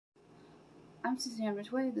I'm Suzanne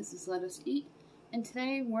Ridgway, this is Let Us Eat, and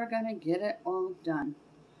today we're going to get it all done.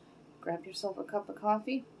 Grab yourself a cup of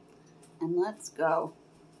coffee, and let's go.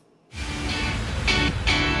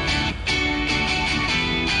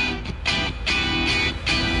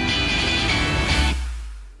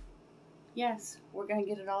 Yes, we're going to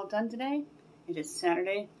get it all done today. It is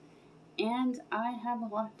Saturday, and I have a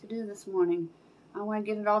lot to do this morning. I want to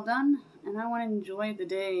get it all done, and I want to enjoy the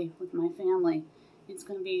day with my family. It's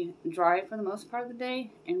going to be dry for the most part of the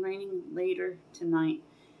day and raining later tonight.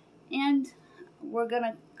 And we're going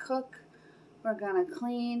to cook, we're going to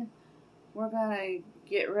clean, we're going to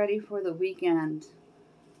get ready for the weekend.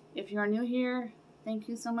 If you're new here, thank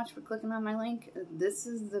you so much for clicking on my link. This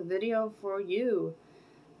is the video for you.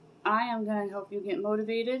 I am going to help you get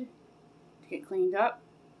motivated, to get cleaned up,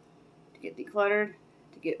 to get decluttered,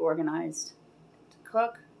 to get organized, to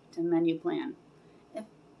cook, to menu plan. If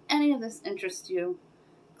any of this interests you,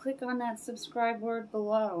 click on that subscribe word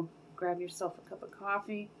below. Grab yourself a cup of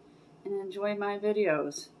coffee and enjoy my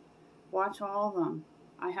videos. Watch all of them.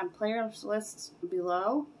 I have players lists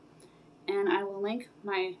below, and I will link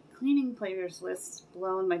my cleaning players lists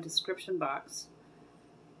below in my description box.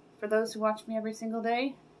 For those who watch me every single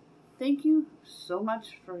day, thank you so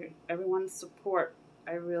much for everyone's support.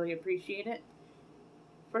 I really appreciate it.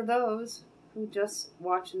 For those who just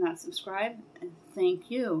watch and not subscribe,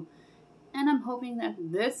 thank you. And I'm hoping that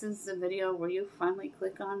this is the video where you finally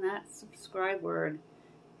click on that subscribe word.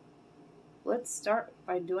 Let's start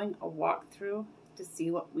by doing a walkthrough to see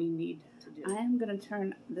what we need to do. I am going to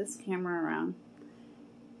turn this camera around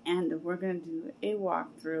and we're going to do a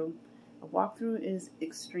walkthrough. A walkthrough is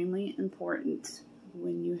extremely important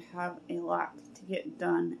when you have a lot to get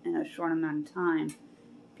done in a short amount of time,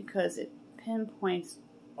 because it pinpoints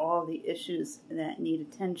all the issues that need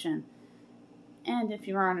attention. And if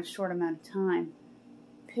you're on a short amount of time,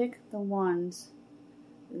 pick the ones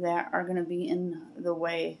that are going to be in the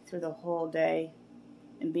way through the whole day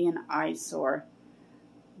and be an eyesore.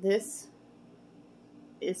 This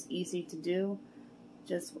is easy to do.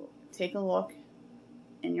 Just take a look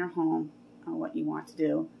in your home on what you want to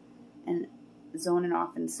do and zone it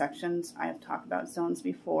off in sections. I have talked about zones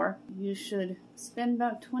before. You should spend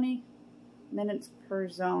about 20 minutes per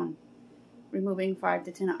zone, removing 5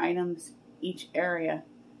 to 10 items each area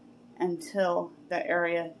until the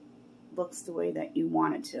area looks the way that you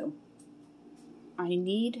want it to. I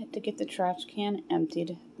need to get the trash can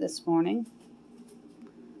emptied this morning,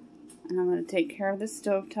 and I'm going to take care of the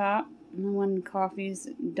stovetop, and then when coffee's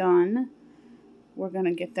done, we're going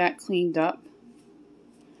to get that cleaned up.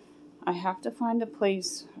 I have to find a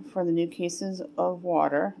place for the new cases of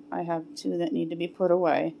water. I have 2 that need to be put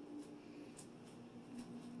away.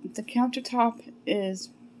 The countertop is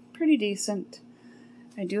pretty decent.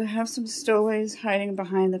 I do have some stowaways hiding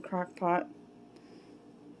behind the Crockpot,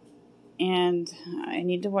 and I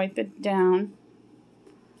need to wipe it down.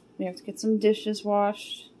 We have to get some dishes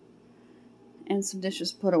washed and some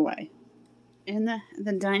dishes put away. In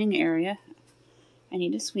the dining area, I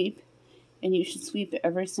need to sweep, and you should sweep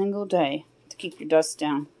every single day to keep your dust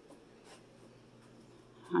down.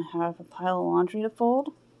 I have a pile of laundry to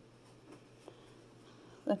fold.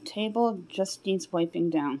 The table just needs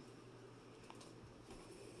wiping down.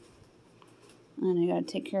 And I gotta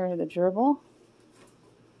take care of the gerbil.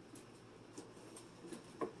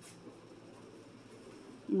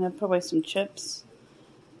 I'm gonna put away some chips.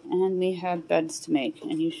 And we have beds to make,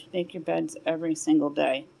 and you should make your beds every single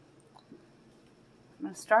day. I'm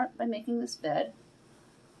gonna start by making this bed.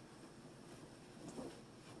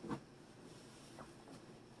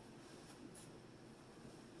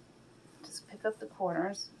 Just pick up the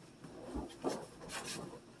corners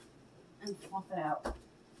and flop it out.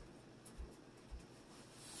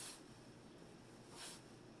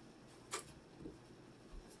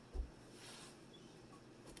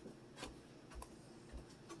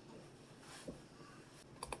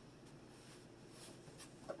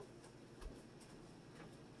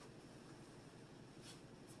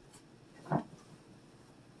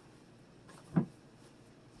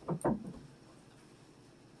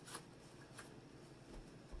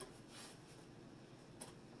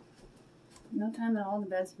 No time at all, the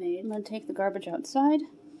bed's made. I'm going to take the garbage outside.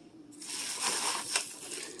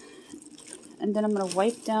 And then I'm going to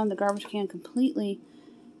wipe down the garbage can completely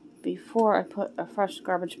before I put a fresh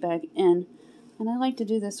garbage bag in. And I like to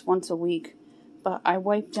do this once a week, but I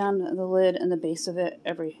wipe down the lid and the base of it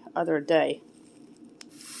every other day.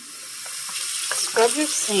 Scrub your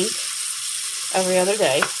sink every other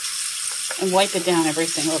day and wipe it down every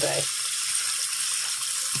single day.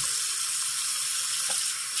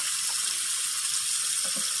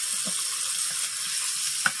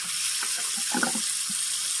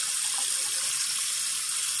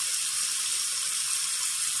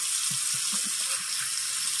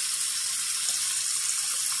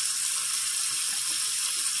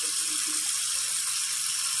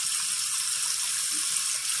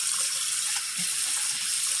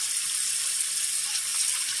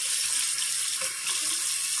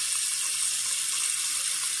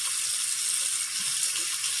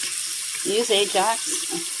 use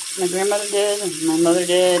Ajax. My grandmother did, my mother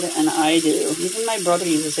did, and I do. Even my brother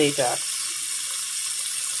uses Ajax.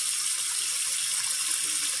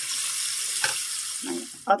 My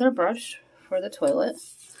other brush for the toilet,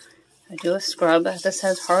 I do a scrub. This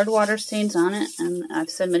has hard water stains on it, and I've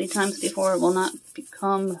said many times before, it will not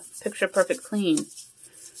become picture perfect clean.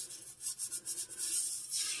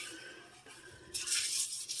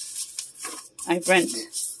 I rent,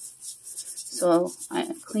 so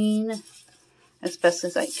I clean as best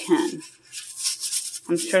as I can.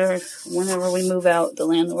 I'm sure whenever we move out, the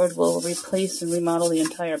landlord will replace and remodel the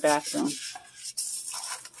entire bathroom.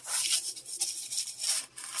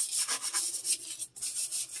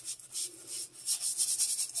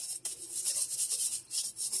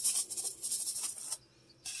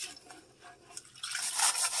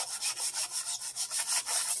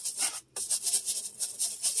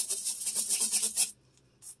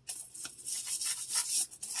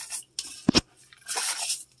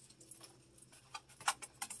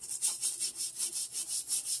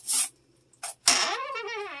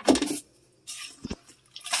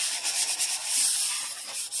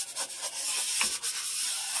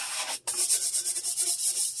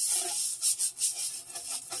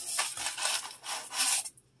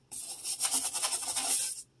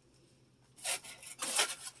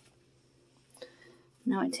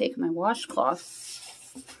 Now I take my washcloth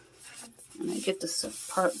and I get this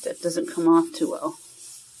part that doesn't come off too well.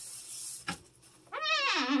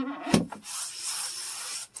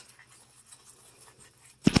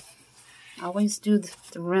 Always do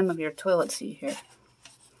the rim of your toilet seat here.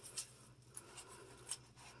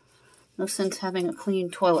 No sense having a clean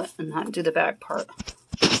toilet and not do the back part.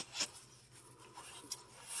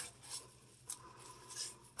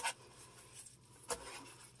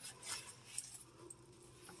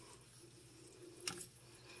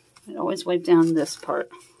 I always wipe down this part.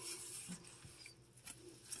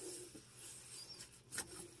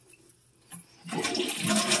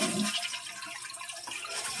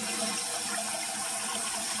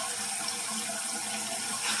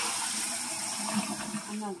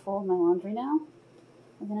 I'm going to fold my laundry now.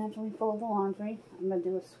 And then after we fold the laundry, I'm going to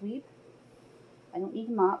do a sweep. I don't need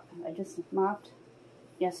a mop. I just mopped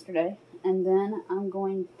yesterday. And then I'm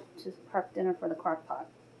going to prep dinner for the Crockpot.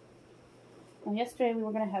 Now yesterday we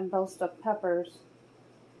were going to have bell stuffed peppers,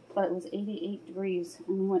 but it was 88 degrees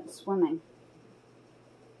and we went swimming.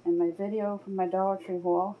 And my video from my Dollar Tree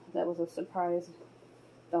haul, that was a surprise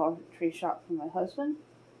Dollar Tree shop for my husband.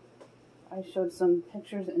 I showed some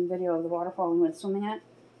pictures and video of the waterfall we went swimming at.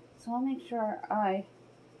 So I'll make sure I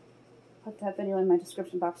put that video in my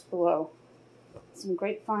description box below. Some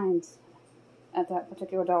great finds at that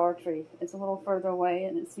particular Dollar Tree. It's a little further away,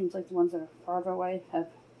 and it seems like the ones that are farther away have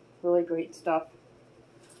really great stuff.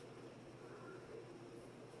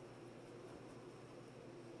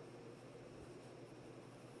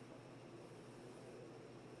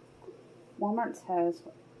 Walmart's has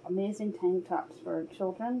amazing tank tops for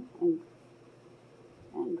children and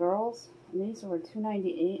girls. And these were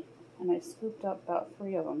 $2.98, and I scooped up about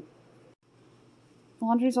 3 of them. The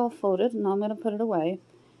laundry's all folded, and I'm going to put it away.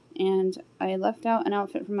 And I left out an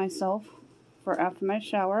outfit for myself for after my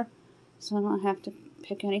shower, so I don't have to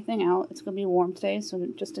pick anything out. It's going to be warm today, so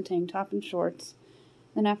just a tank top and shorts.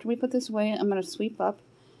 Then after we put this away, I'm going to sweep up,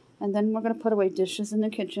 and then we're going to put away dishes in the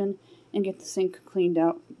kitchen and get the sink cleaned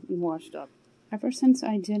out and washed up. Ever since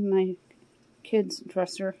I did my kids'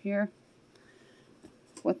 dresser here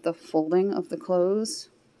with the folding of the clothes,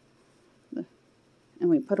 and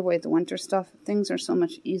we put away the winter stuff, things are so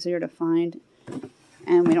much easier to find,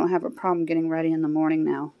 and we don't have a problem getting ready in the morning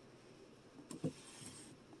now.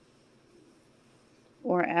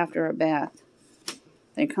 Or after a bath.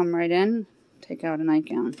 They come right in, take out a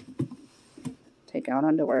nightgown, take out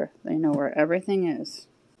underwear. They know where everything is.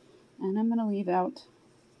 And I'm going to leave out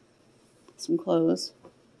some clothes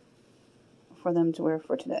for them to wear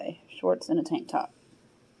for today. Shorts and a tank top.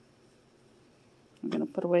 I'm going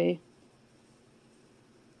to put away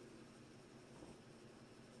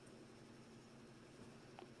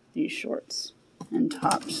these shorts and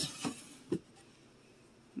tops. I'm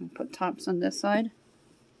going to put tops on this side.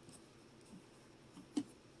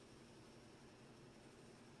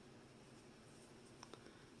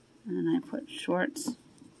 And I put shorts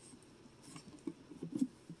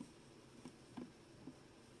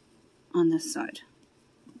on this side.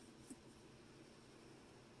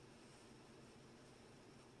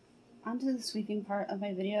 Onto the sweeping part of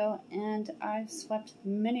my video, and I've swept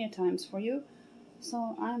many a times for you,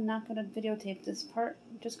 so I'm not going to videotape this part.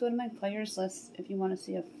 Just go to my players list if you want to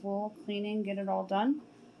see a full cleaning, get it all done.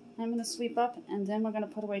 I'm going to sweep up, and then we're going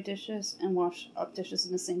to put away dishes and wash up dishes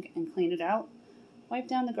in the sink and clean it out. Wipe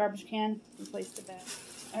down the garbage can, replace the bag.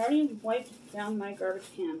 I already wiped down my garbage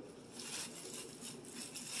can.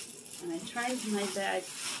 And I turned my bag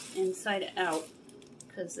inside out,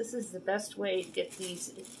 because this is the best way to get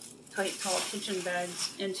these tight, tall kitchen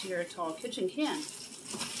bags into your tall kitchen can.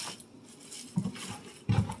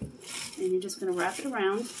 And you're just going to wrap it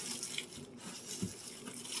around.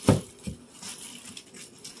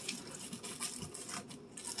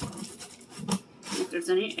 If there's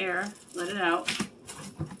any air, let it out.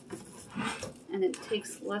 And it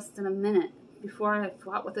takes less than a minute. Before I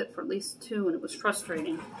fought with it for at least 2 and it was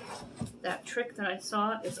frustrating. That trick that I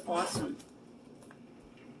saw is awesome.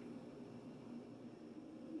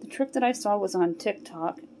 The trick that I saw was on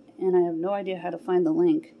TikTok, and I have no idea how to find the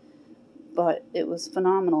link, but it was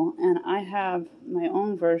phenomenal, and I have my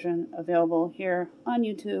own version available here on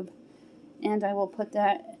YouTube, and I will put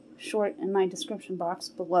that short in my description box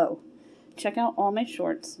below. Check out all my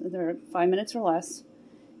shorts. They're 5 minutes or less,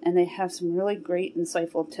 and they have some really great,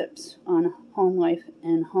 insightful tips on home life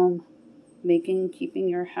and home making, keeping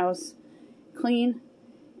your house clean,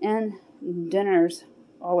 and dinners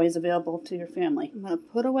always available to your family. I'm going to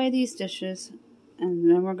put away these dishes, and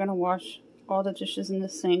then we're going to wash all the dishes in the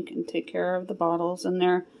sink and take care of the bottles in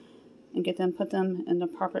there and put them in the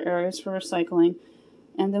proper areas for recycling.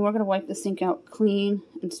 And then we're going to wipe the sink out clean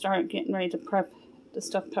and start getting ready to prep the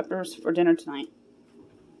stuffed peppers for dinner tonight.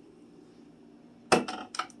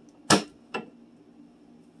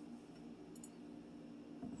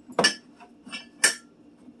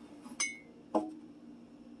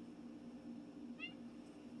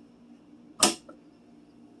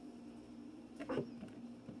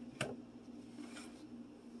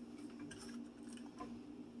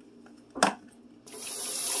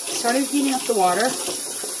 Started heating up the water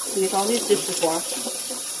to make all these dishes wash.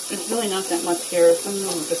 There's really not that much here. Some of them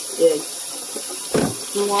are just big. I'm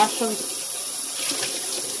going to wash them,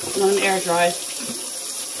 let them air dry.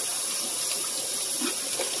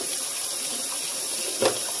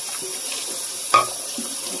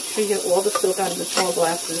 Make sure you get all the soap out of the tall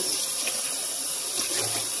glasses.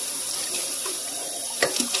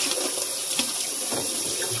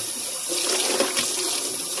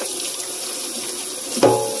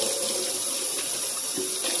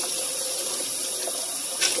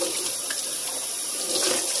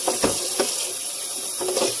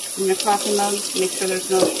 In your coffee mug, make sure there's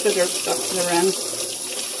no sugar stuck to the rim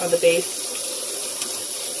or the base.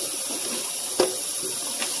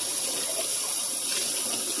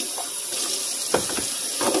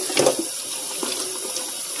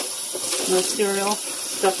 No cereal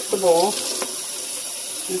stuck to the bowl.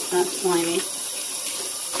 It's not slimy.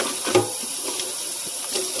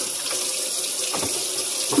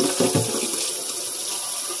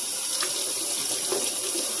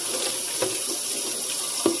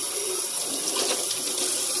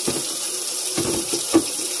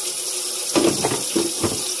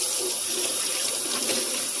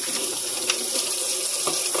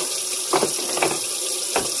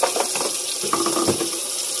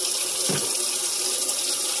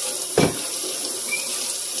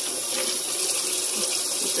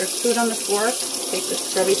 There's food on the fork, take the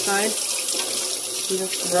scrubby side and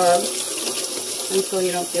just rub until you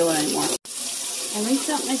don't feel it anymore. I rinsed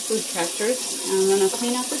out my food catchers, and I'm going to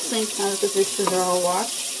clean out the sink now that the dishes are all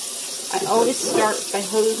washed. I always start by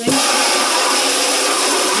hosing and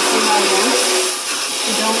see how I am.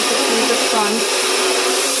 You don't just use a sponge.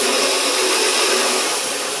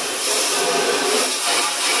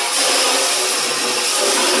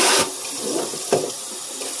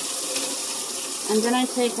 And then I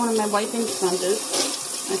take one of my wiping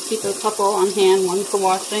sponges. I keep a couple on hand, one for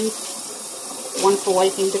washing, one for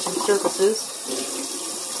wiping different surfaces.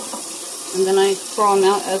 And then I throw them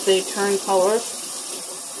out as they turn color.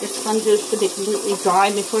 Your sponges should be completely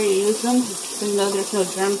dry before you use them, so you know there's no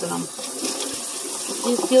germs in them. If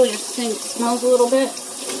you feel your sink smells a little bit,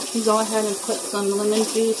 you go ahead and put some lemon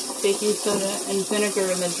juice, baking soda, and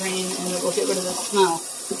vinegar in the drain, and it will get rid of the smell.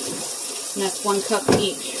 And that's 1 cup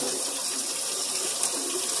each.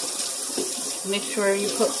 Make sure you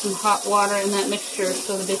put some hot water in that mixture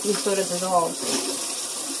so the baking soda dissolves.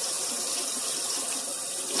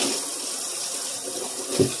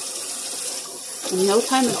 In no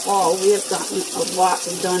time at all, we have gotten a lot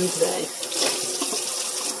done today.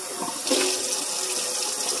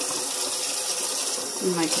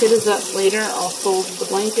 When my kid is up later, I'll fold the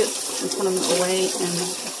blankets and put them away in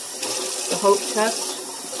the hope chest.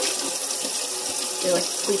 They like to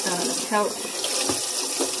sleep out on the couch.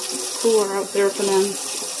 Cooler out there for them.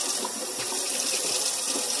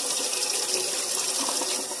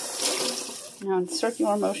 Now in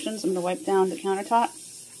circular motions, I'm going to wipe down the countertop.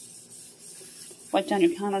 Wipe down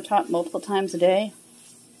your countertop multiple times a day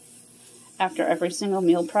after every single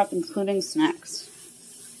meal prep, including snacks.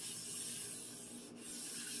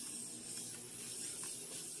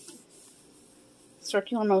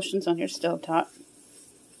 Circular motions on your stovetop.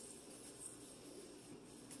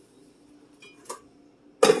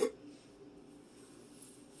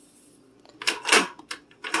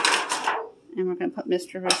 And we're going to put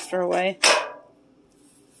Mr. Rooster away.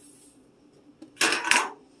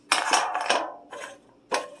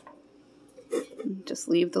 Just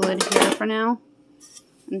leave the lid here for now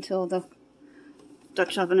until the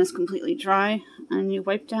Dutch oven is completely dry. And you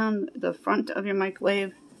wipe down the front of your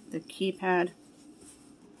microwave, the keypad,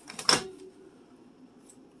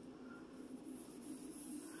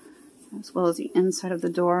 as well as the inside of the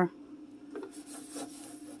door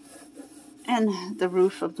and the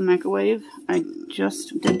roof of the microwave. I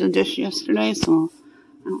just did the dish yesterday, so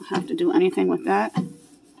I don't have to do anything with that.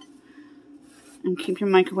 And keep your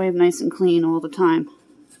microwave nice and clean all the time.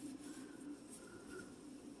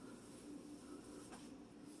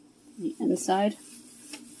 The inside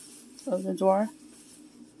of the door.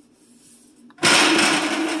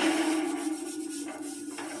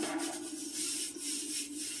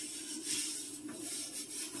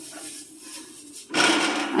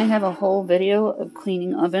 I have a whole video of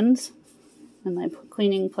cleaning ovens and my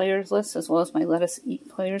cleaning players list, as well as my let us eat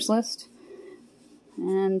players list.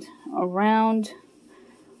 And around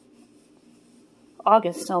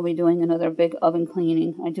August, I'll be doing another big oven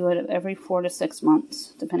cleaning. I do it every 4 to 6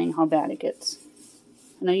 months, depending how bad it gets.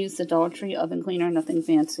 And I use the Dollar Tree oven cleaner, nothing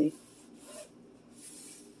fancy.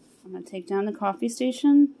 I'm going to take down the coffee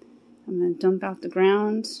station. I'm going to dump out the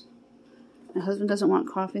grounds. My husband doesn't want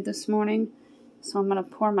coffee this morning, so I'm going to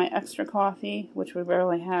pour my extra coffee, which we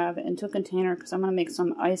rarely have, into a container because I'm going to make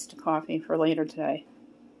some iced coffee for later today.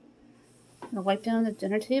 I'm going to wipe down the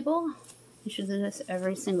dinner table. You should do this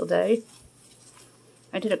every single day.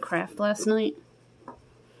 I did a craft last night,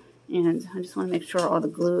 and I just want to make sure all the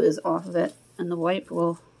glue is off of it, and the wipe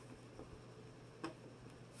will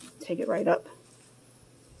take it right up.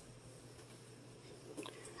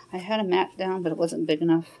 I had a mat down, but it wasn't big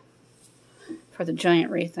enough for the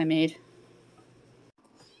giant wreath I made.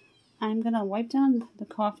 I'm going to wipe down the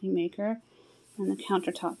coffee maker and the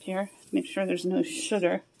countertop here, make sure there's no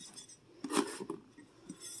sugar.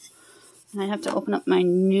 And I have to open up my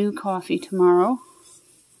new coffee tomorrow.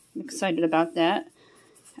 I'm excited about that.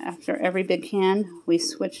 After every big can, we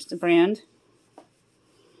switch the brand,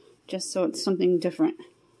 just so it's something different.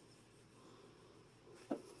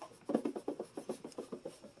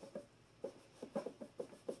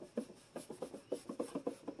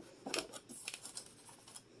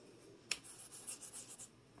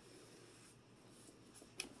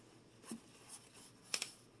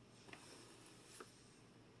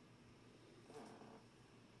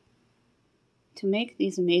 To make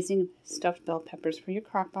these amazing stuffed bell peppers for your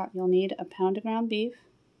crockpot, you'll need a pound of ground beef,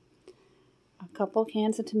 a couple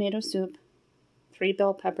cans of tomato soup, 3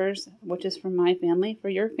 bell peppers, which is for my family. For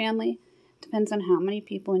your family, depends on how many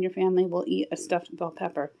people in your family will eat a stuffed bell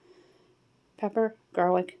pepper. Pepper,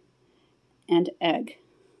 garlic, and egg.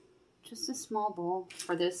 Just a small bowl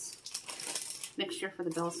for this mixture for the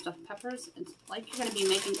bell stuffed peppers. It's like you're going to be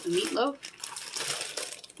making a meatloaf.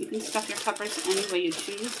 You can stuff your peppers any way you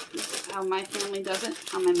choose. This is how my family does it,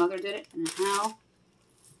 how my mother did it, and how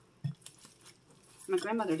my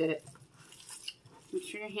grandmother did it. Make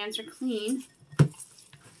sure your hands are clean.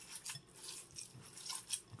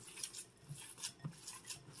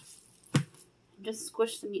 And just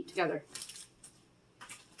squish the meat together.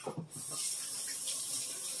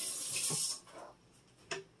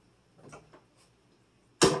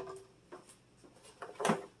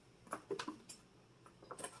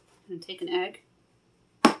 And take an egg.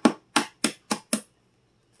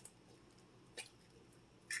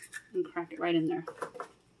 And crack it right in there.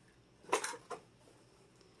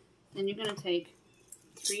 Then you're going to take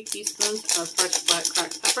 3 teaspoons of fresh black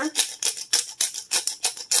cracked pepper.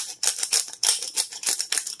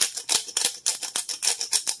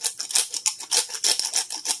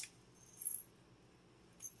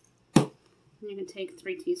 And you can take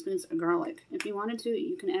 3 teaspoons of garlic. If you wanted to,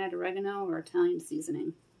 you can add oregano or Italian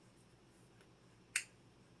seasoning.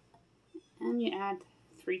 And you add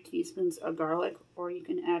 3 teaspoons of garlic, or you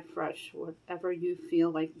can add fresh, whatever you feel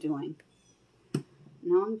like doing.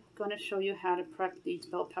 Now I'm going to show you how to prep these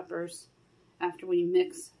bell peppers after we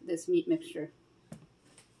mix this meat mixture.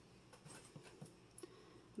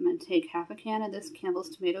 I'm going to take half a can of this Campbell's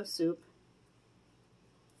tomato soup.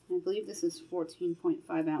 I believe this is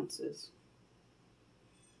 14.5 ounces.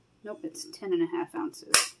 Nope, it's 10.5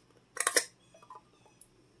 ounces.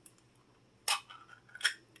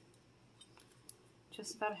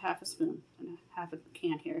 Just about a half a spoon and a half a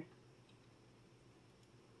can here.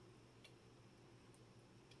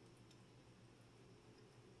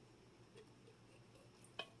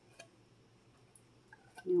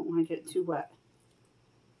 You don't want to get it too wet.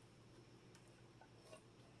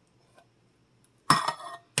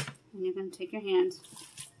 And you're going to take your hands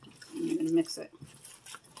and you're going to mix it.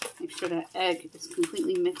 Make sure that egg is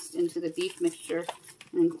completely mixed into the beef mixture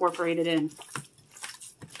and incorporate it in.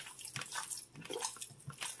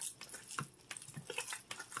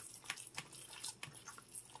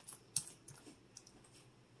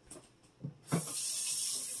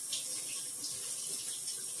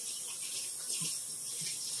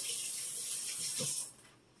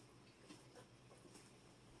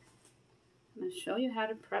 I'm going to show you how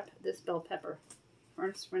to prep this bell pepper.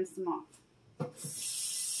 First, rinse them off.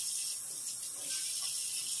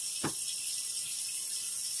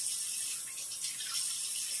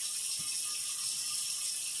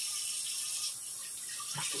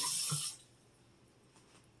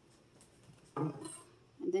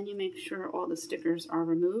 And then you make sure all the stickers are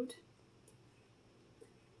removed.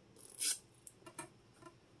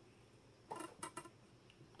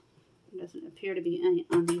 There doesn't appear to be any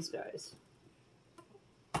on these guys.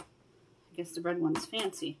 I guess the red one's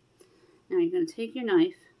fancy. Now you're going to take your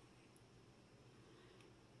knife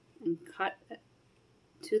and cut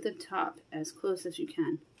to the top as close as you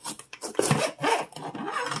can.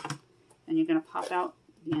 And you're going to pop out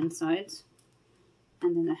the insides,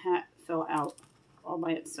 and then the hat fell out all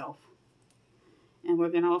by itself. And we're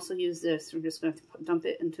going to also use this. We're just going to dump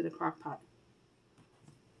it into the crock pot.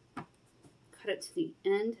 Cut it to the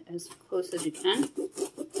end as close as you can.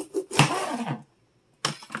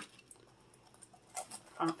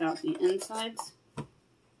 Pop out the insides.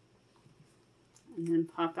 And then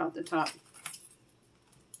pop out the top.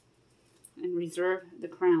 And reserve the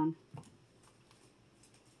crown.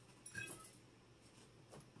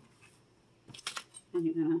 And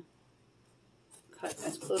you're going to cut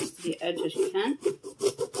as close to the edge as you can.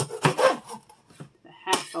 The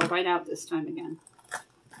hat fell right out this time again.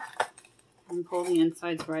 And pull the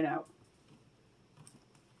insides right out.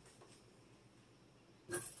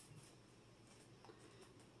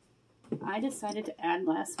 I decided to add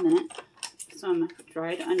last minute some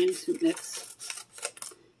dried onion soup mix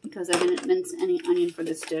because I didn't mince any onion for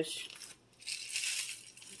this dish.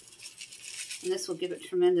 And this will give it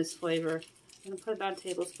tremendous flavor. I'm going to put about a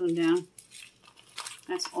tablespoon down.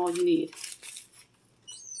 That's all you need.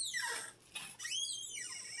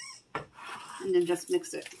 And then just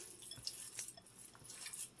mix it.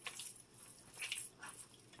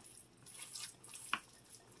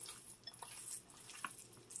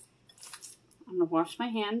 I'm going to wash my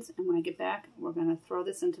hands, and when I get back, we're going to throw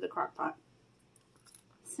this into the crock pot.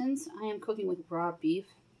 Since I am cooking with raw beef,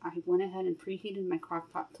 I went ahead and preheated my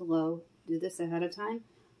crock pot to low. Do this ahead of time.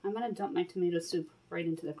 I'm going to dump my tomato soup right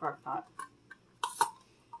into the crock pot.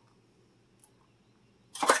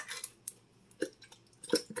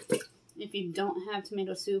 If you don't have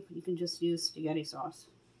tomato soup, you can just use spaghetti sauce.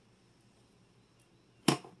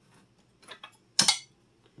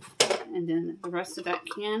 And then the rest of that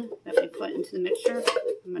can that we put into the mixture,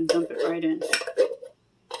 I'm going to dump it right in.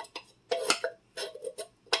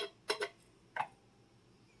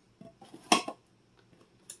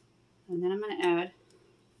 And then I'm going to add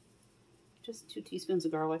just 2 teaspoons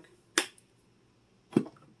of garlic, 2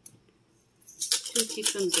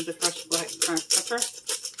 teaspoons of the fresh black cracked pepper,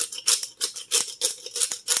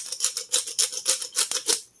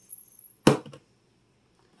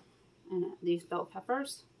 and these bell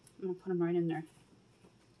peppers, I'm going to put them right in there.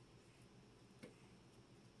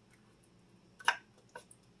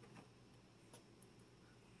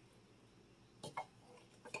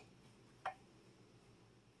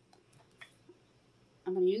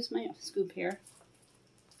 I'm going to use my scoop here.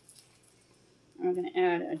 And we're going to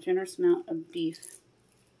add a generous amount of beef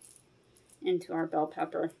into our bell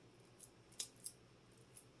pepper.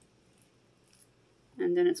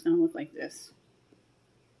 And then it's going to look like this.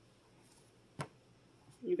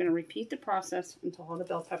 You're going to repeat the process until all the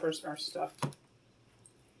bell peppers are stuffed.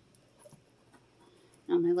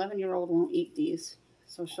 Now my 11-year-old won't eat these,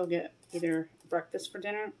 so she'll get either breakfast for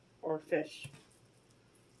dinner or fish.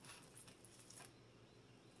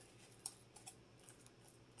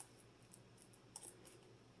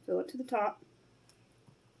 Fill it to the top.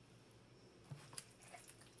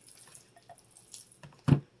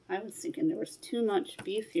 I was thinking there was too much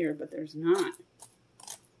beef here, but there's not.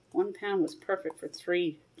 1 pound was perfect for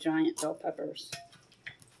 3 giant bell peppers.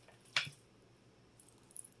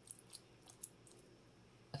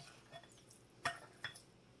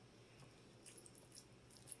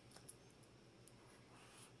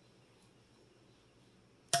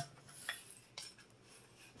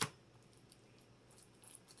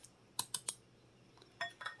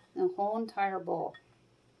 whole entire bowl,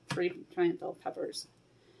 3 giant bell peppers.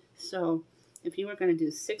 So if you were going to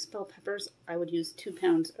do 6 bell peppers, I would use 2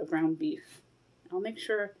 pounds of ground beef. I'll make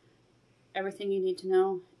sure everything you need to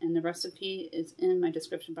know and the recipe is in my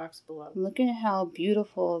description box below. Look at how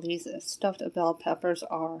beautiful these stuffed bell peppers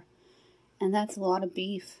are. And that's a lot of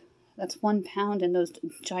beef. That's 1 pound in those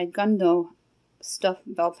gigundo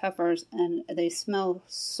stuffed bell peppers, and they smell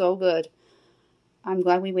so good. I'm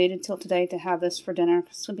glad we waited till today to have this for dinner.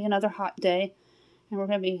 It's going to be another hot day, and we're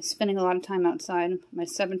going to be spending a lot of time outside. My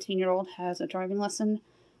 17-year-old has a driving lesson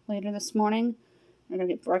later this morning. We're going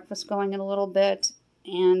to get breakfast going in a little bit,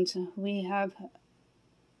 and we have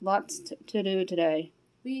lots to do today.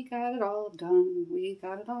 We got it all done. We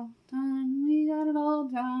got it all done. We got it all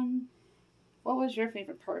done. What was your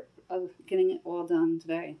favorite part of getting it all done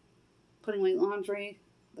today? Putting away laundry,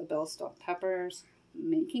 the bell stuffed peppers,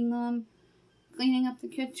 making them, cleaning up the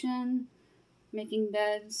kitchen, making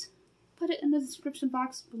beds. Put it in the description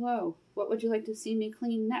box below. What would you like to see me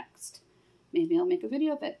clean next? Maybe I'll make a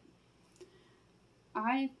video of it.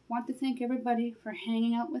 I want to thank everybody for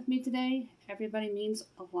hanging out with me today. Everybody means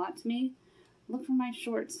a lot to me. Look for my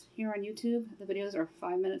shorts here on YouTube. The videos are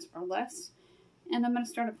 5 minutes or less. And I'm going to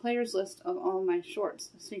start a players list of all my shorts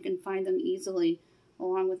so you can find them easily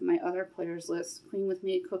along with my other players list. Clean with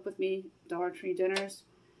me, cook with me, Dollar Tree dinners,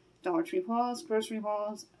 Dollar Tree hauls, grocery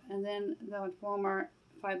hauls, and then the Walmart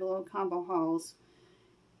Five Below combo hauls.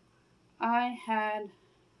 I had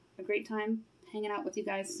a great time hanging out with you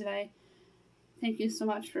guys today. Thank you so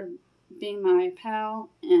much for being my pal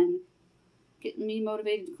and getting me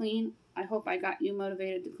motivated to clean. I hope I got you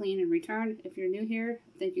motivated to clean in return. If you're new here,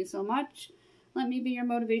 thank you so much. Let me be your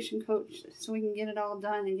motivation coach so we can get it all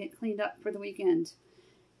done and get cleaned up for the weekend.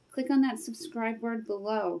 Click on that subscribe word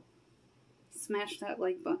below. Smash that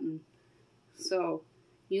like button so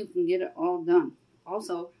you can get it all done.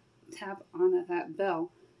 Also, tap on that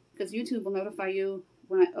bell because YouTube will notify you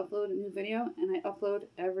when I upload a new video, and I upload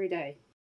every day.